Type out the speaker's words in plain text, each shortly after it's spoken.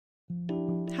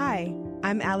Hi,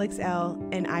 I'm Alex Elle,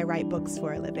 and I write books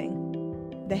for a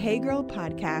living. The Hey Girl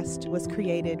podcast was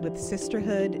created with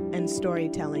sisterhood and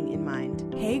storytelling in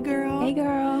mind. Hey girl. Hey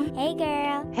girl. Hey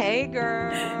girl. Hey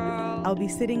girl. I'll be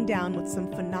sitting down with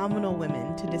some phenomenal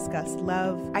women to discuss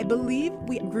love. I believe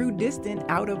we grew distant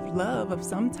out of love of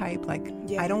some type, like,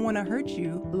 I don't want to hurt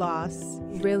you. Loss.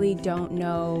 Really don't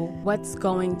know what's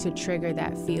going to trigger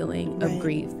that feeling of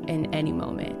grief in any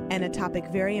moment. And a topic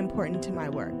very important to my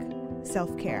work,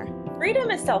 self-care. Freedom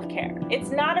is self-care.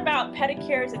 It's not about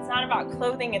pedicures, it's not about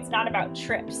clothing, it's not about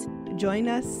trips. Join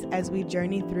us as we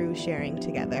journey through sharing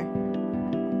together.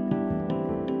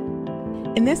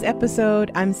 In this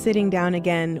episode, I'm sitting down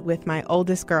again with my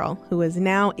oldest girl, who is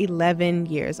now 11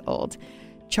 years old,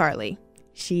 Charleigh.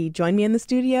 She joined me in the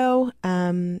studio,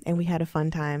 and we had a fun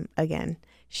time again.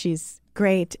 She's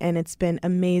great, and it's been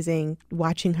amazing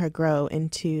watching her grow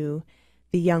into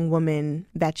the young woman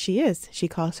that she is. She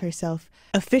calls herself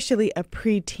officially a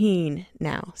preteen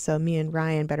now, so me and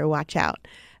Ryan better watch out.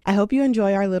 I hope you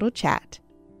enjoy our little chat.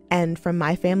 And from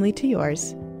my family to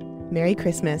yours, Merry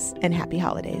Christmas and Happy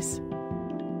Holidays.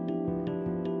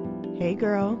 Hey,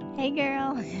 girl. Hey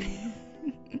girl.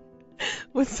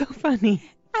 What's so funny?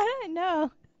 I don't know.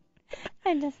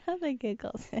 I just had the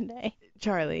giggles today.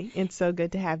 Charleigh, it's so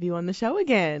good to have you on the show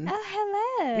again. Oh,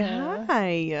 hello.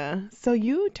 Hi. So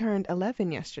you turned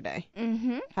 11 yesterday.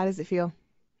 Mm-hmm. How does it feel?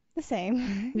 The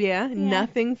same. Yeah?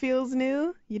 Nothing feels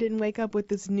new? You didn't wake up with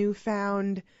this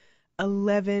newfound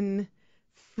 11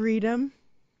 freedom?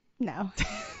 No.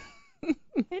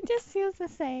 It just feels the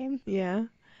same. Yeah?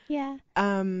 Yeah.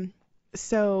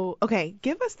 So, okay,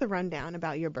 give us the rundown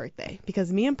about your birthday,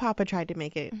 because me and Papa tried to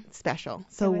make it special.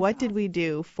 So what did we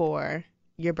do for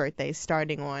your birthday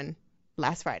starting on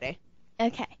last Friday?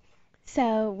 Okay.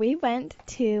 So we went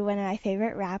to one of my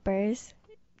favorite rappers'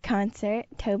 concert,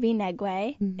 Toby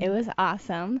Negway. Mm-hmm. It was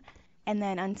awesome. And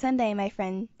then on Sunday, my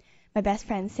best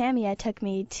friend Samia took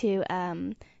me to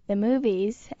the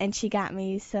movies, and she got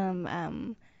me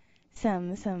some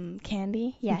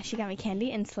candy. Yeah, she got me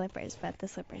candy and slippers, but the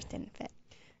slippers didn't fit.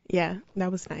 Yeah,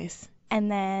 that was nice.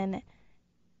 And then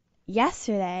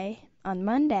yesterday, on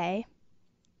Monday,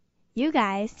 you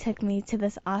guys took me to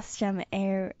this awesome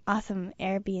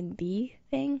Airbnb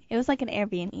thing. It was like an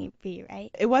Airbnb,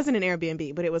 right? It wasn't an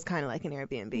Airbnb, but it was kind of like an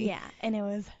Airbnb. Yeah, and it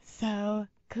was so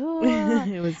cool.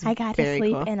 It was I got to very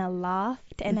sleep cool. in a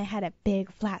loft, and I had a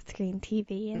big flat screen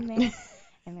TV in there,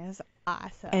 and it was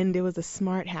awesome. And it was a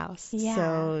smart house. Yeah.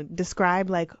 So describe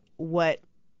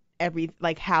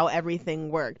how everything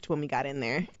worked when we got in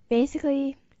there.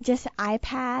 Basically, just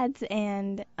iPads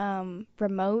and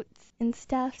remotes and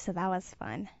stuff, so that was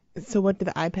fun. So what did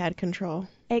the iPad control?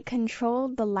 It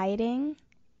controlled the lighting,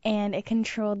 and it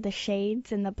controlled the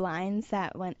shades and the blinds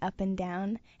that went up and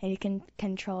down, and you can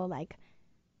control like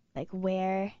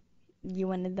where you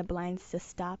wanted the blinds to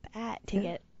stop at to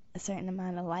get a certain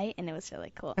amount of light, and it was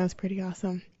really cool. That was pretty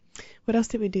awesome. What else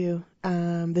did we do?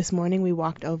 This morning we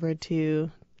walked over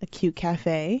to a cute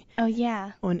cafe. Oh,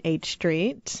 yeah. On H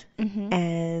Street,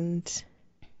 and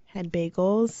had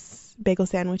bagel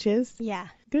sandwiches. Yeah.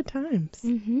 Good times.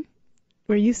 Mm-hmm.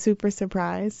 Were you super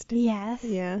surprised? Yes.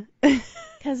 Yeah.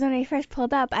 Because when we first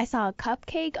pulled up, I saw a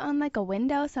cupcake on like a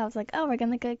window, so I was like, oh, we're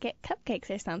going to go get cupcakes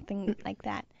or something like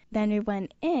that. Then we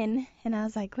went in, and I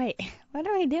was like, wait, what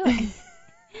are we doing?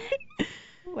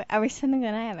 Are we suddenly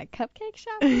going to have a cupcake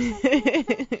shop or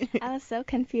something? I was so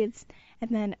confused. And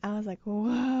then I was like,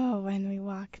 whoa, when we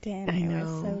walked in. I it know.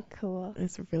 was so cool.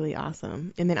 It's really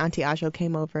awesome. And then Auntie Ajo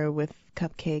came over with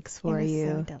cupcakes for you.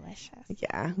 It was so delicious.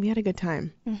 Yeah, we had a good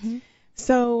time. Mm-hmm.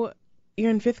 So you're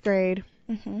in 5th grade.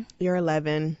 Mm-hmm. You're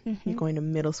 11. Mm-hmm. You're going to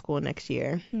middle school next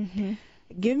year. Mm-hmm.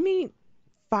 Give me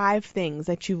 5 things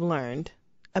that you've learned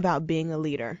about being a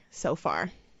leader so far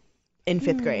in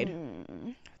 5th grade.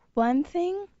 One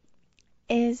thing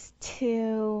is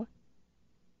to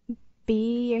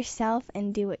be yourself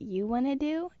and do what you want to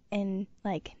do, and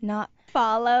like not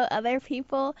follow other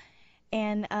people.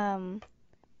 And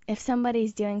if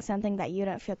somebody's doing something that you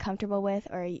don't feel comfortable with,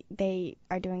 or they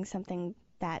are doing something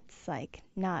that's like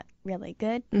not really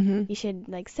good, you should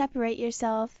like separate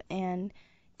yourself and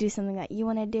do something that you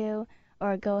want to do,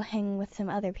 or go hang with some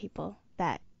other people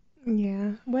that.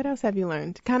 Yeah. What else have you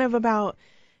learned? Kind of about,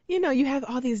 you have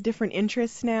all these different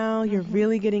interests now. You're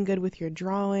really getting good with your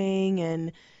drawing,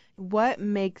 and what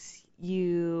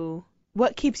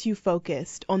keeps you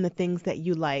focused on the things that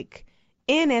you like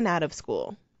in and out of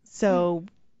school? So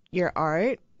your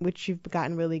art, which you've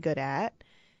gotten really good at.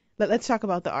 But let's talk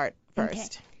about the art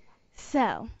first. Okay.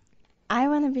 So I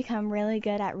want to become really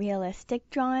good at realistic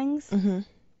drawings.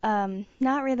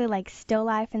 Not really like still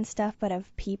life and stuff, but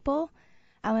of people.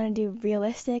 I want to do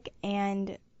realistic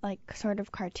and like sort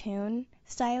of cartoon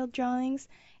style drawings.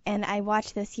 And I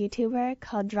watched this YouTuber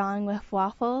called Drawing with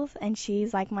Waffles, and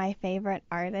she's like my favorite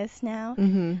artist now.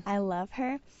 I love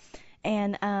her.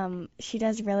 And she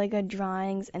does really good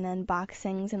drawings and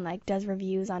unboxings and like does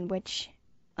reviews on which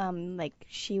like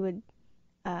she would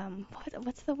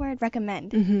what's the word?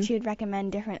 Recommend. She would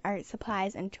recommend different art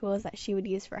supplies and tools that she would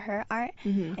use for her art.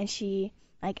 And she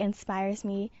like inspires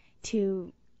me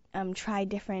to try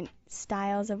different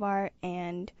styles of art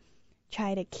and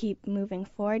try to keep moving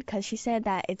forward, because she said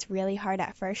that it's really hard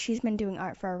at first. She's been doing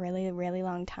art for a really, really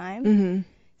long time.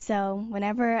 So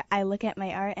whenever I look at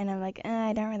my art and I'm like,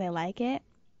 I don't really like it,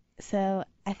 so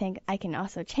I think I can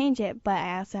also change it, but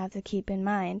I also have to keep in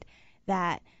mind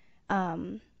that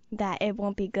that it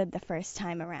won't be good the first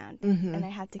time around, and I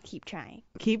have to keep trying.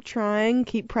 Keep trying,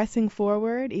 keep pressing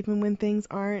forward, even when things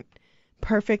aren't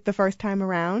perfect the first time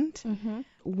around.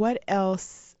 What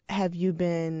else have you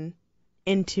been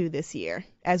into this year?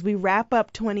 As we wrap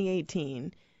up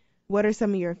 2018, what are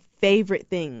some of your favorite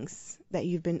things that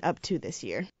you've been up to this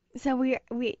year? So we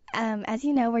as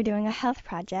you know, we're doing a health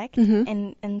project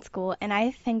in school, and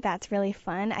I think that's really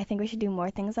fun. I think we should do more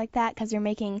things like that, because you're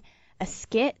making a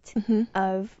skit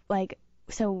of like,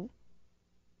 so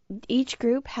each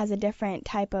group has a different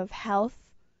type of health,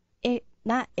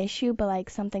 not issue, but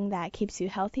like something that keeps you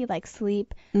healthy, like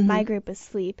sleep. My group is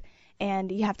sleep,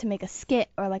 and you have to make a skit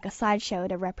or like a slideshow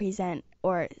to represent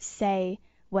or say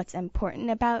what's important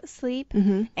about sleep.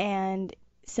 And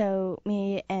so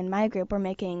me and my group were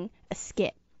making a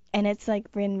skit, and it's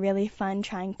like been really fun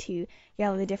trying to get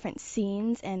all the different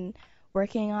scenes and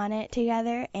working on it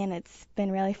together, and it's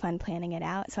been really fun planning it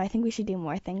out. So I think we should do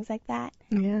more things like that.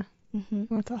 Yeah.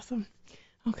 That's awesome.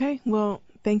 Okay, well,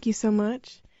 thank you so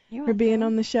much You're for being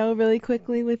welcome. on the show really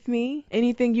quickly with me.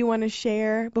 Anything you want to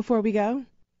share before we go?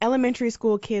 Elementary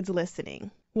school kids listening,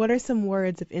 what are some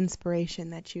words of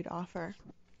inspiration that you'd offer?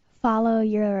 Follow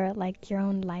your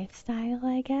own lifestyle,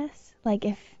 I guess. Like,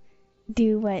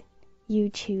 do what you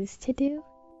choose to do.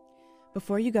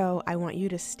 Before you go, I want you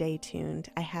to stay tuned.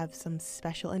 I have some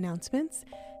special announcements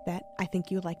that I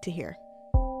think you'd like to hear.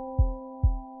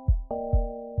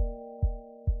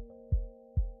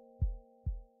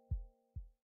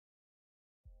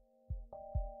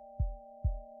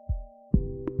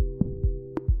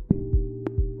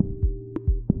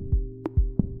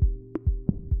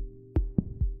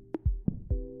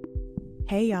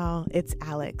 Hey y'all, it's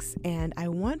Alex, and I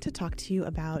want to talk to you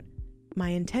about my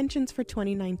intentions for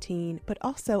 2019, but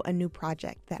also a new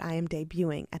project that I am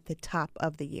debuting at the top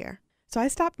of the year. So I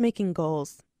stopped making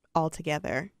goals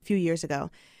altogether a few years ago,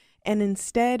 and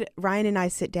instead, Ryan and I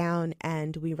sit down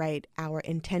and we write our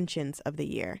intentions of the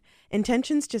year.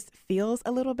 Intentions just feels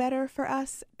a little better for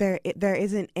us. There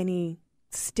isn't any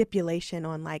stipulation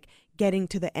on like getting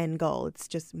to the end goal. It's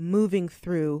just moving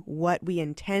through what we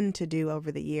intend to do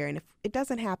over the year. And if it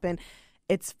doesn't happen,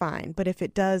 it's fine. But if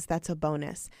it does, that's a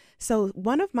bonus. So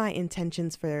one of my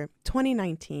intentions for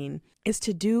 2019 is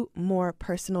to do more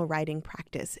personal writing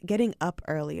practice, getting up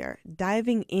earlier,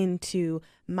 diving into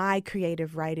my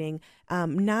creative writing,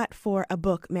 not for a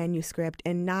book manuscript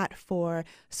and not for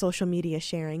social media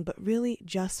sharing, but really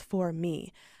just for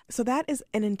me. So that is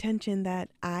an intention that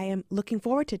I am looking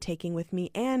forward to taking with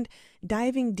me and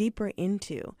diving deeper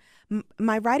into.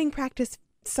 My writing practice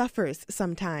suffers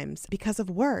sometimes because of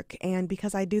work and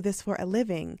because I do this for a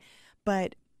living.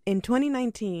 But in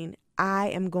 2019, I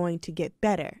am going to get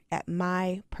better at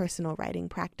my personal writing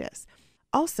practice.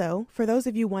 Also, for those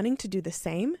of you wanting to do the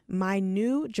same, my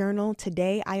new journal,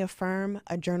 Today I Affirm,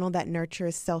 a journal that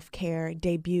nurtures self-care,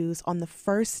 debuts on the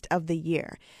 1st of the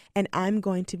year. And I'm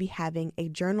going to be having a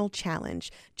journal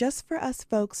challenge just for us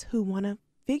folks who want to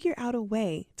figure out a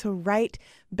way to write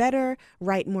better,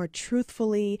 write more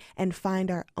truthfully, and find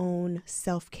our own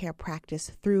self-care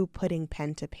practice through putting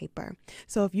pen to paper.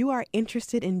 So if you are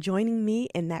interested in joining me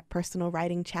in that personal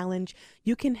writing challenge,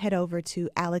 you can head over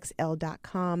to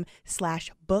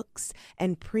alexelle.com/books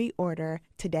and pre-order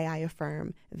Today I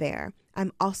Affirm there.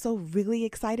 I'm also really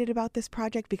excited about this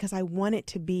project because I want it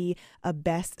to be a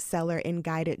bestseller in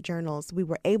guided journals. We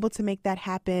were able to make that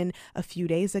happen a few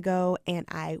days ago, and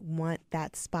I want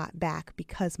that spot back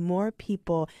because more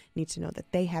people need to know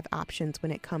that they have options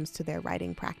when it comes to their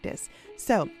writing practice.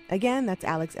 So again, that's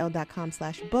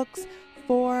alexelle.com/books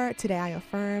for Today I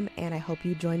Affirm, and I hope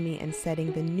you join me in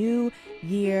setting the new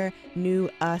year, new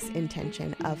us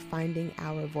intention of finding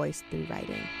our voice through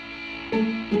writing.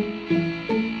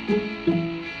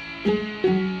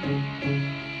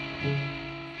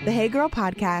 The Hey Girl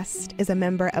podcast is a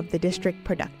member of the District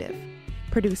Productive,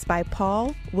 produced by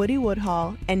Paul Woody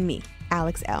Woodhall and me,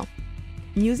 Alex Elle.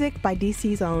 Music by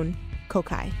DC's own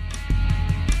Kokai.